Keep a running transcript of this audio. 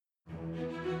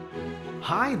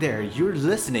Hi there, you're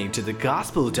listening to the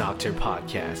Gospel Doctor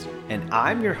podcast, and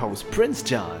I'm your host, Prince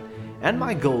John, and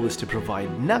my goal is to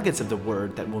provide nuggets of the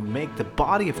Word that will make the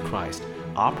body of Christ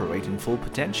operate in full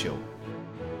potential.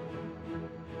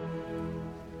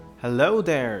 Hello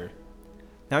there.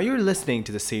 Now you're listening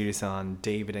to the series on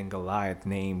David and Goliath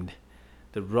named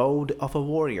The Road of a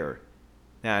Warrior,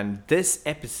 and this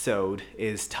episode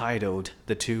is titled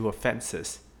The Two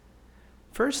Offenses.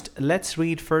 First, let's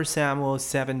read 1 Samuel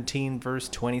 17, verse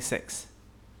 26.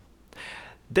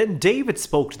 Then David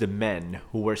spoke to the men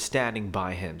who were standing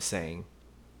by him, saying,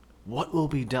 "What will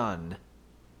be done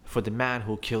for the man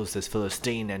who kills this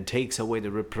Philistine and takes away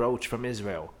the reproach from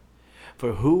Israel?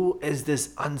 For who is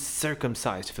this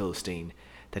uncircumcised Philistine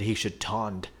that he should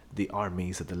taunt the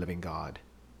armies of the living God?"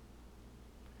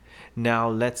 Now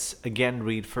let's again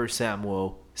read 1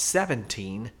 Samuel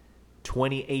 17,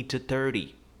 28 to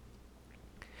 30.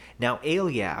 Now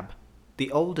Eliab,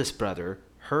 the oldest brother,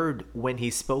 heard when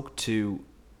he spoke to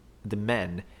the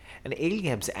men, and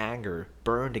Eliab's anger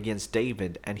burned against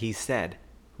David, and he said,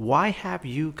 "Why have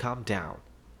you come down?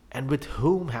 And with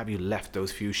whom have you left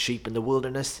those few sheep in the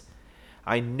wilderness?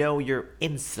 I know your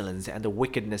insolence and the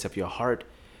wickedness of your heart,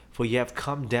 for you have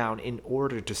come down in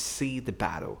order to see the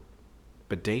battle."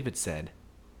 But David said,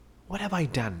 "What have I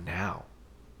done now?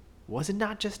 Was it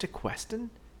not just a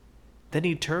question?" Then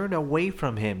he turned away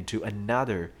from him to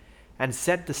another and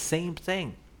said the same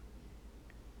thing.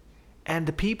 And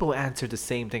the people answered the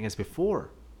same thing as before.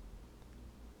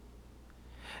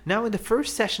 Now, in the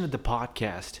first session of the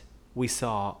podcast, we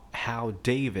saw how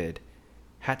David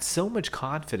had so much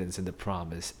confidence in the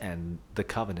promise and the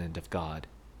covenant of God.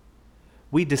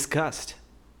 We discussed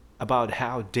about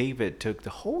how David took the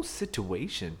whole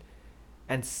situation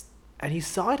and he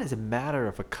saw it as a matter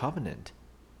of a covenant.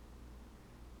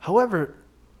 However,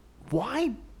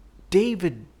 why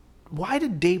did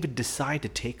David decide to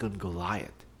take on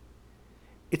Goliath?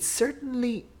 It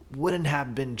certainly wouldn't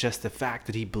have been just the fact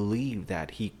that he believed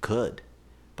that he could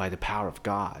by the power of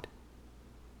God,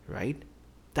 right?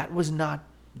 That was not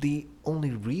the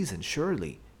only reason,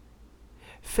 surely.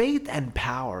 Faith and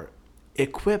power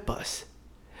equip us,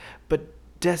 but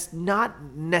does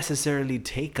not necessarily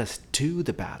take us to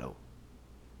the battle.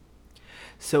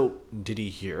 So, did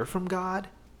he hear from God?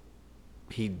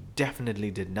 He definitely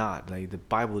did not. The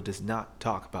Bible does not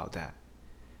talk about that.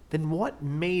 Then what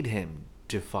made him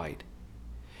to fight?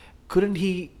 Couldn't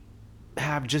he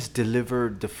have just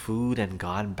delivered the food and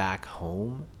gone back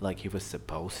home like he was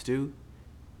supposed to?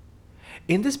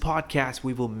 In this podcast,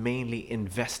 we will mainly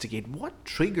investigate what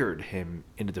triggered him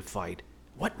into the fight.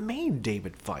 What made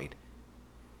David fight?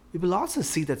 We will also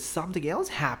see that something else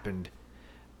happened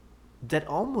that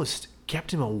almost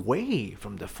kept him away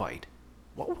from the fight.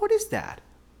 What is that?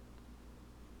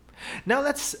 Now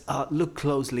let's look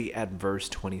closely at verse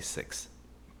 26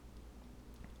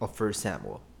 of 1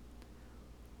 Samuel.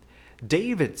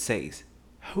 David says,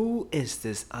 "Who is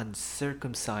this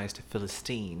uncircumcised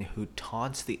Philistine who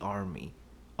taunts the army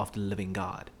of the living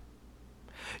God?"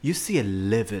 You see a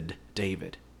livid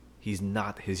David. He's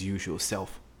not his usual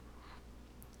self.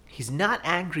 He's not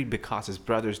angry because his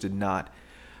brothers did not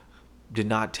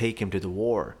take him to the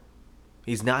war.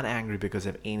 He's not angry because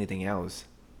of anything else.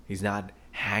 He's not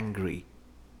hangry.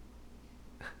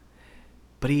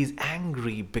 But he's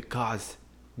angry because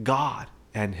God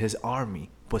and his army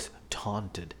was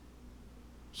taunted.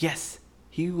 Yes,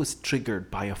 he was triggered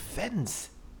by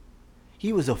offense.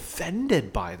 He was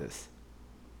offended by this.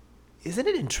 Isn't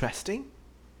it interesting?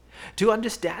 To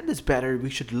understand this better, we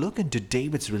should look into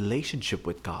David's relationship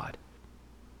with God.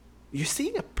 You're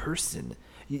seeing a person.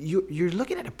 You're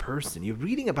looking at a person. You're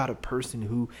reading about a person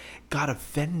who got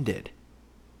offended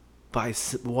by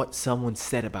what someone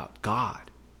said about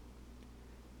God.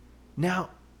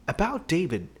 Now, about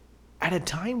David, at a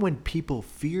time when people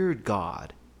feared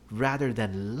God rather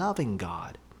than loving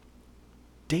God,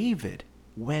 David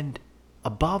went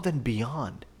above and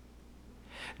beyond.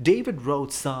 David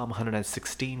wrote Psalm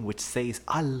 116, which says,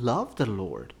 "I love the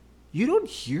Lord." You don't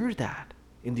hear that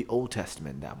in the Old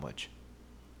Testament that much.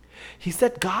 He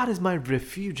said, "God is my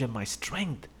refuge and my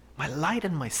strength, my light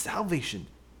and my salvation."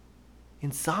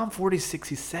 In Psalm 46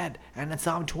 he said, and in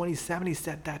Psalm 27 he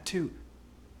said that too.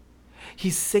 He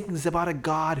sings about a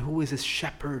God who is his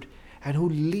shepherd and who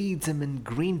leads him in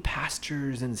green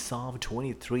pastures in Psalm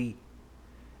 23.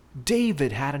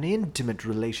 David had an intimate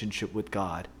relationship with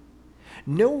God.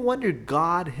 No wonder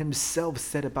God himself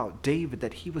said about David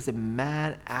that he was a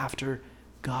man after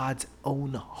God's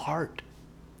own heart.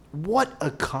 What a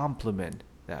compliment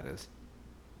that is.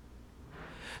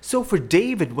 So for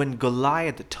David, when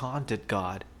Goliath taunted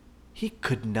God, he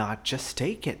could not just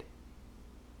take it.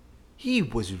 He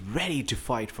was ready to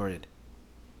fight for it.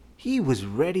 He was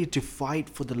ready to fight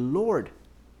for the Lord,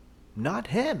 not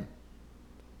him.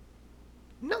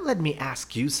 Now, let me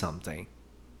ask you something.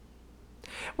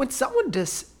 When someone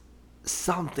does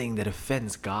something that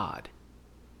offends God,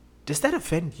 does that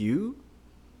offend you?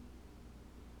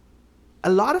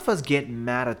 A lot of us get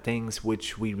mad at things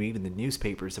which we read in the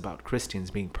newspapers about Christians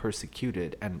being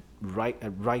persecuted, and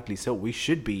rightly so. We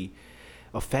should be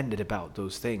offended about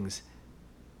those things.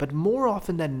 But more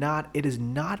often than not, it is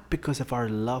not because of our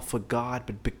love for God,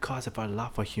 but because of our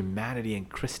love for humanity and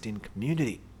Christian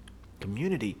community.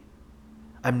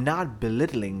 I'm not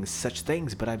belittling such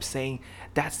things, but I'm saying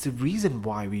that's the reason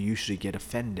why we usually get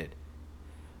offended.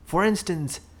 For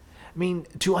instance,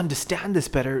 to understand this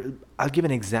better, I'll give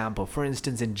an example. For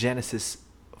instance, in Genesis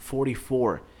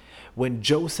 44, when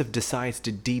Joseph decides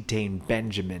to detain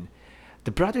Benjamin, the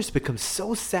brothers become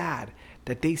so sad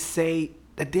that they say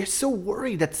that they're so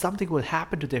worried that something will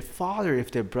happen to their father if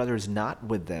their brother is not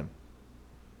with them.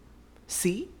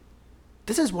 See?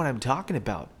 This is what I'm talking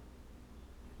about.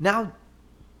 Now,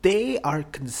 they are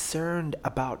concerned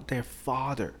about their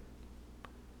father.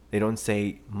 They don't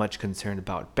say much concern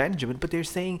about Benjamin, but they're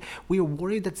saying, we are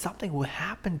worried that something will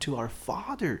happen to our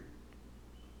father.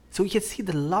 So you can see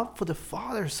the love for the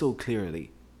father so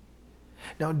clearly.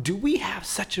 Now, do we have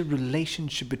such a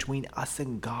relationship between us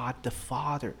and God the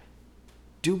Father?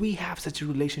 Do we have such a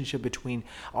relationship between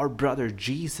our brother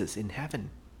Jesus in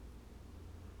heaven?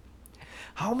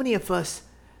 How many of us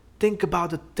think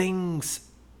about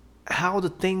how the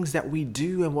things that we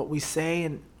do and what we say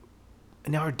and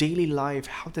in our daily life,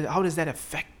 how does that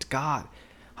affect God?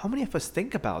 How many of us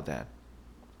think about that?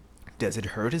 Does it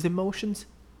hurt his emotions?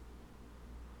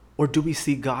 Or do we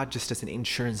see God just as an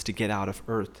insurance to get out of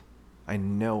earth? I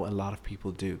know a lot of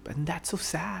people do, and that's so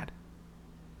sad.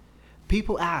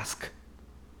 People ask,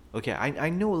 I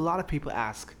know a lot of people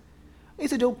ask,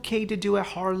 is it okay to do a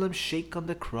Harlem Shake on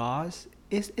the cross?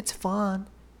 It's fun.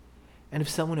 And if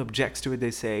someone objects to it,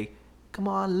 they say, come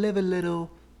on, live a little.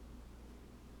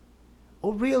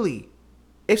 Oh, really?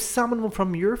 If someone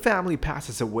from your family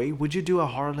passes away, would you do a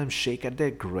Harlem Shake at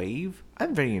their grave?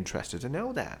 I'm very interested to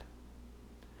know that.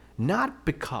 Not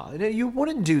because, you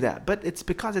wouldn't do that, but it's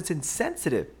because it's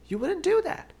insensitive. You wouldn't do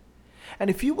that. And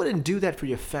if you wouldn't do that for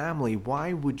your family,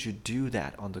 why would you do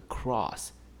that on the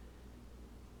cross?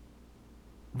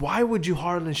 Why would you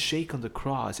Harlem Shake on the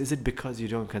cross? Is it because you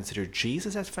don't consider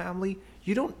Jesus as family?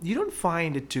 You don't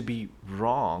find it to be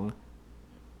wrong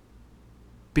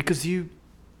because you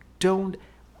don't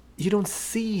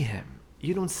see him.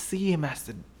 You don't see him as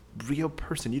the real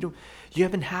person. You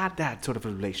haven't had that sort of a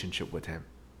relationship with him.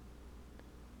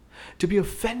 To be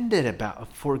offended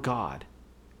for God,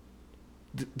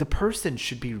 the person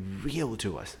should be real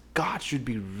to us. God should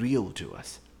be real to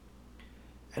us.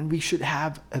 And we should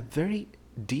have a very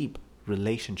deep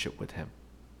relationship with him.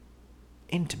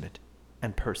 Intimate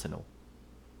and personal.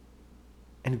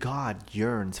 And God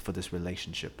yearns for this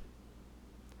relationship.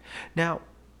 Now,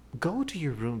 go to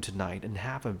your room tonight and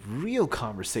have a real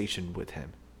conversation with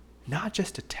him. Not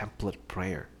just a template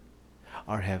prayer.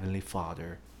 Our Heavenly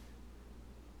Father,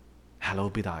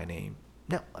 hallowed be thy name.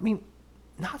 Now,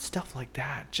 not stuff like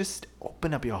that. Just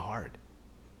open up your heart.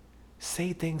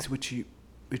 Say things which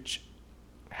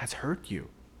has hurt you.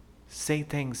 Say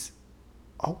things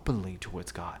openly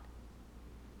towards God.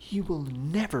 He will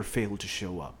never fail to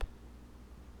show up.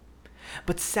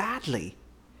 But sadly,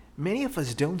 many of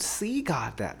us don't see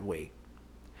God that way.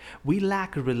 We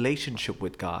lack a relationship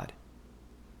with God.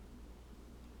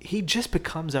 He just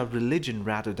becomes our religion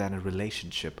rather than a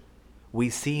relationship. We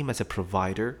see him as a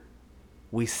provider.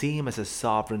 We see him as a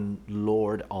sovereign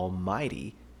Lord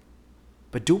Almighty.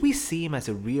 But do we see him as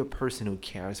a real person who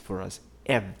cares for us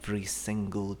every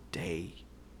single day?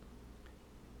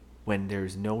 When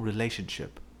there's no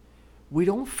relationship, we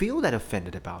don't feel that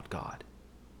offended about God.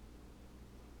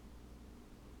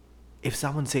 If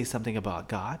someone says something about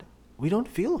God, we don't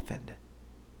feel offended.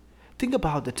 Think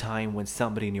about the time when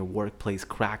somebody in your workplace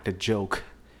cracked a joke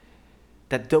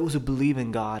that those who believe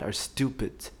in God are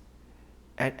stupid.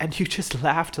 And you just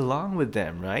laughed along with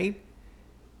them, right?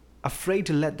 Afraid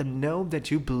to let them know that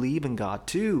you believe in God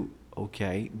too.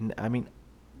 Okay,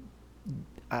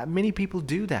 many people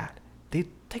do that. They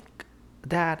think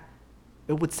that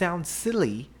it would sound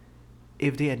silly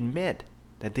if they admit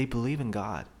that they believe in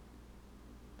God.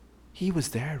 He was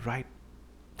there right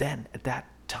then at that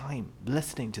time,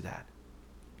 listening to that.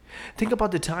 Think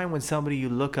about the time when somebody you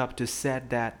look up to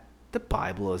said that the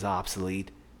Bible is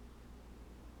obsolete.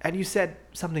 And you said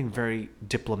something very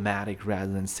diplomatic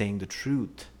rather than saying the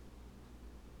truth.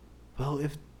 Well,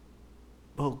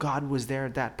 God was there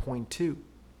at that point too.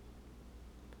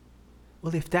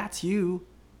 Well, if that's you,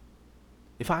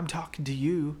 if I'm talking to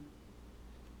you,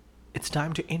 it's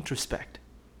time to introspect.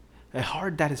 A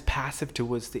heart that is passive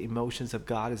towards the emotions of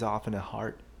God is often a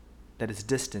heart that is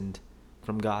distant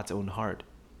from God's own heart.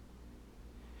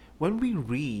 When we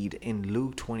read in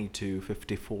Luke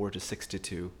 22:54 to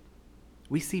 62,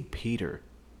 we see Peter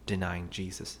denying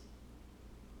Jesus.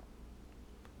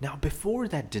 Now, before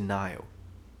that denial,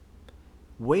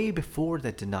 way before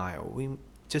that denial,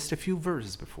 just a few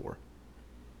verses before,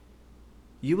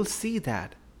 you will see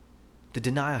that the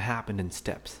denial happened in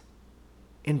steps.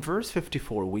 In verse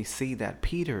 54, we see that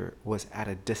Peter was at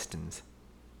a distance.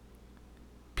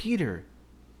 Peter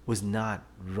was not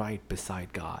right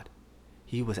beside God.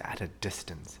 He was at a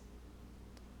distance.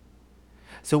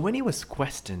 So when he was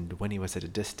questioned, when he was at a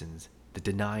distance, the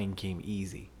denying came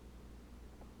easy.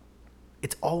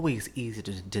 It's always easy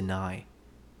to deny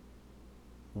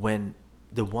when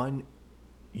the one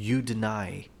you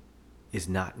deny is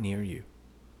not near you.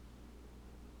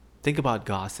 Think about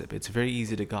gossip. It's very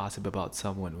easy to gossip about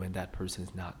someone when that person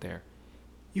is not there.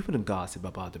 You wouldn't gossip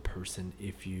about the person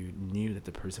if you knew that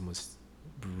the person was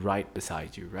right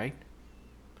beside you, right?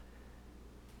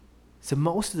 So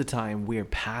most of the time we are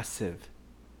passive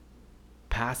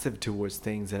towards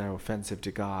things that are offensive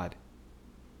to God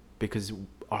because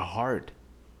our heart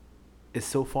is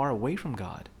so far away from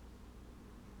God.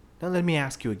 Now let me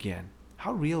ask you again,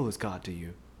 how real is God to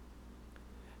you?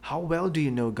 How well do you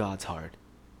know God's heart?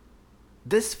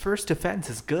 This first offense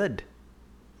is good.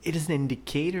 It is an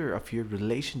indicator of your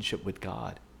relationship with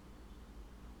God.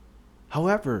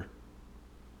 However,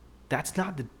 that's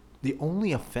not the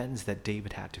only offense that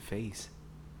David had to face.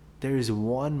 There is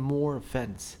one more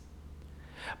offense.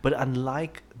 But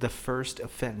unlike the first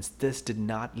offense, this did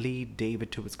not lead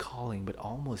David to his calling, but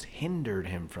almost hindered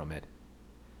him from it.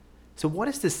 So what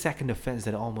is the second offense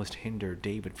that almost hindered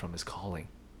David from his calling?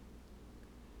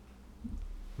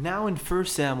 Now in 1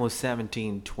 Samuel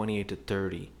 17:28 to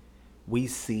 30, we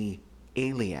see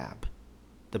Eliab,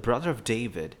 the brother of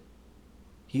David.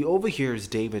 He overhears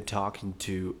David talking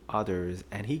to others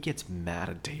and he gets mad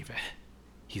at David.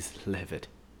 He's livid.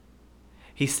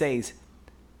 He says,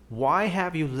 "Why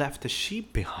have you left the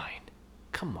sheep behind?"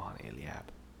 Come on,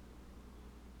 Eliab.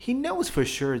 He knows for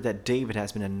sure that David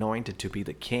has been anointed to be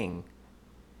the king.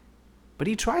 But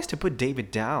he tries to put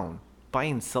David down by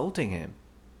insulting him.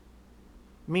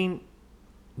 I mean,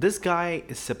 this guy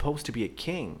is supposed to be a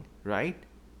king, right?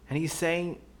 And he's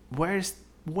saying, where's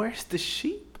the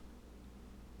sheep?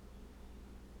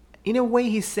 In a way,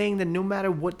 he's saying that no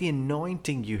matter what the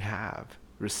anointing you have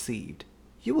received,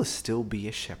 you will still be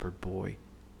a shepherd boy.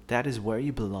 That is where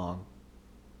you belong.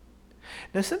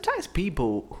 Now, sometimes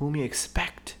people whom you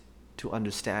expect to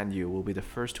understand you will be the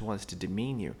first ones to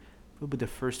demean you, will be the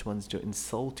first ones to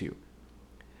insult you.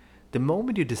 The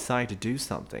moment you decide to do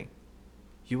something,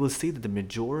 you will see that the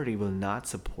majority will not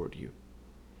support you.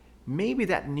 Maybe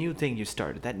that new thing you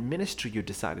started, that ministry you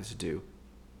decided to do,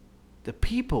 the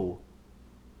people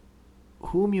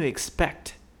whom you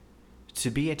expect to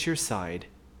be at your side,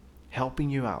 helping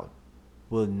you out,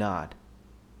 will not,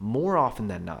 more often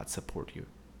than not, support you.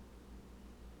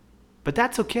 But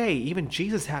that's okay. Even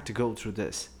Jesus had to go through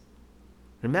this.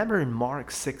 Remember in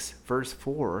Mark 6, verse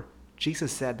 4,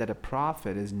 Jesus said that a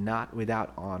prophet is not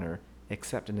without honor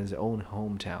except in his own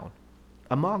hometown,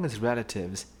 among his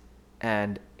relatives,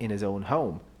 and in his own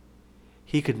home.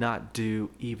 He could not do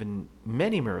even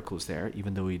many miracles there,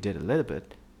 even though he did a little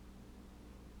bit.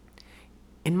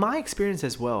 In my experience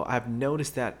as well, I've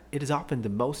noticed that it is often the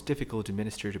most difficult to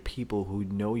minister to people who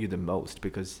know you the most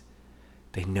because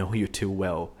they know you too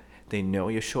well. They know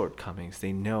your shortcomings.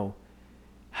 They know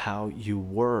how you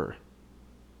were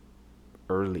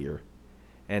earlier.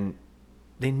 And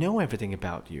they know everything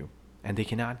about you. And they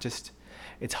cannot just,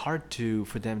 it's hard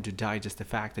for them to digest the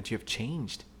fact that you have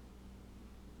changed.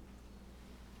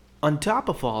 On top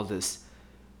of all this,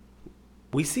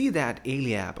 we see that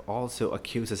Eliab also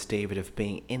accuses David of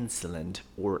being insolent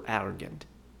or arrogant.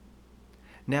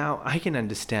 Now, I can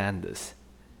understand this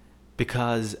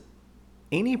because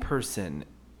any person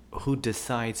who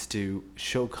decides to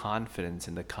show confidence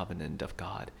in the covenant of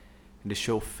God and to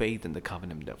show faith in the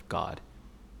covenant of God,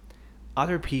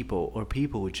 other people or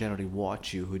people who generally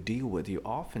watch you, who deal with you,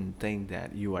 often think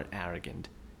that you are arrogant.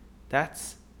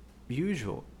 That's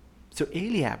usual. So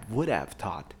Eliab would have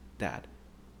thought that.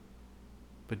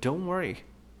 But don't worry.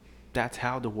 That's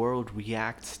how the world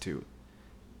reacts to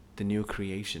the new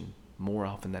creation more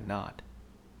often than not.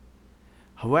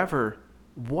 However,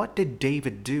 what did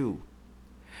David do?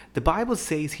 The Bible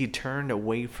says he turned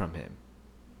away from him.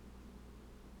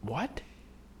 What?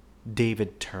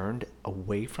 David turned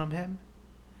away from him?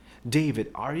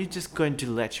 David, are you just going to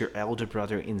let your elder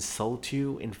brother insult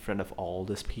you in front of all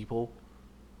these people?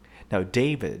 Now,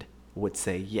 David would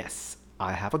say, yes,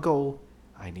 I have a goal.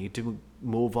 I need to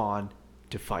move on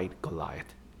to fight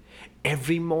Goliath.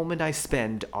 Every moment I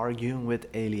spend arguing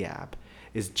with Eliab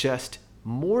is just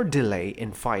more delay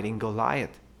in fighting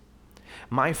Goliath.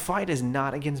 My fight is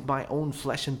not against my own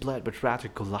flesh and blood, but rather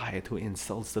Goliath who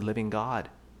insults the living God.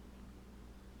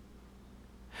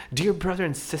 Dear brother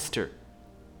and sister,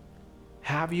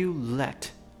 have you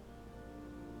let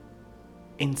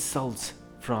insults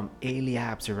from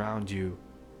Eliabs around you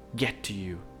get to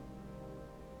you?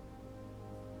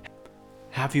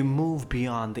 Have you moved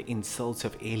beyond the insults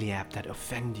of Eliab that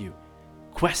offend you?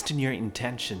 Question your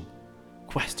intention.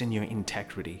 Question your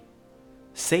integrity.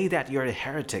 Say that you're a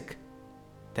heretic,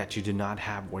 that you do not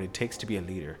have what it takes to be a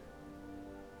leader,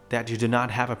 that you do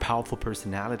not have a powerful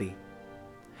personality.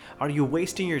 Are you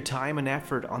wasting your time and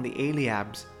effort on the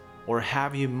Eliabs, or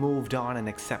have you moved on and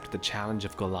accepted the challenge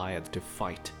of Goliath to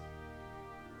fight?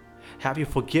 Have you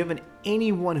forgiven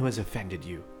anyone who has offended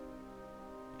you?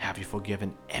 Have you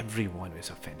forgiven everyone who has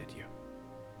offended you?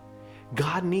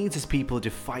 God needs his people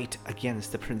to fight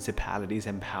against the principalities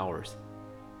and powers,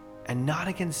 and not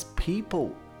against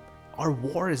people. Our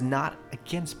war is not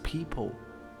against people.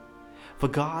 For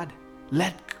God,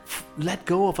 let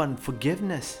go of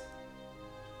unforgiveness.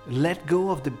 Let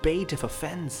go of the bait of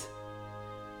offense.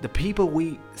 The people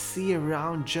we see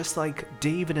around, just like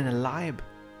David and Eliab,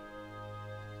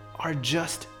 are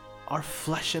just our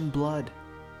flesh and blood.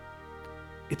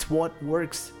 It's what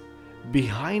works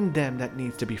behind them that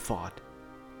needs to be fought.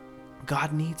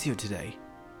 God needs you today.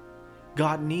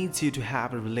 God needs you to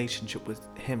have a relationship with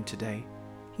him today.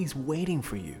 He's waiting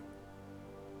for you.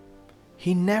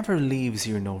 He never leaves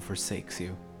you nor forsakes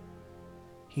you.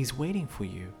 He's waiting for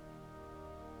you.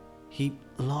 He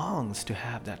longs to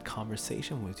have that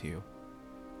conversation with you.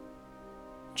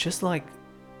 Just like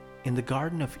in the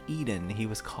Garden of Eden, he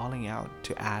was calling out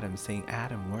to Adam, saying,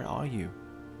 Adam, where are you?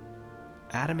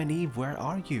 Adam and Eve, where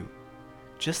are you?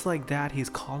 Just like that, he's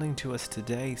calling to us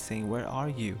today, saying, where are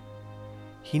you?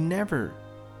 He never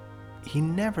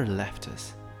left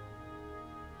us.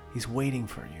 He's waiting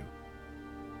for you.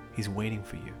 He's waiting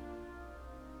for you.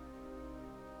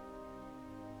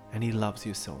 And he loves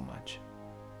you so much.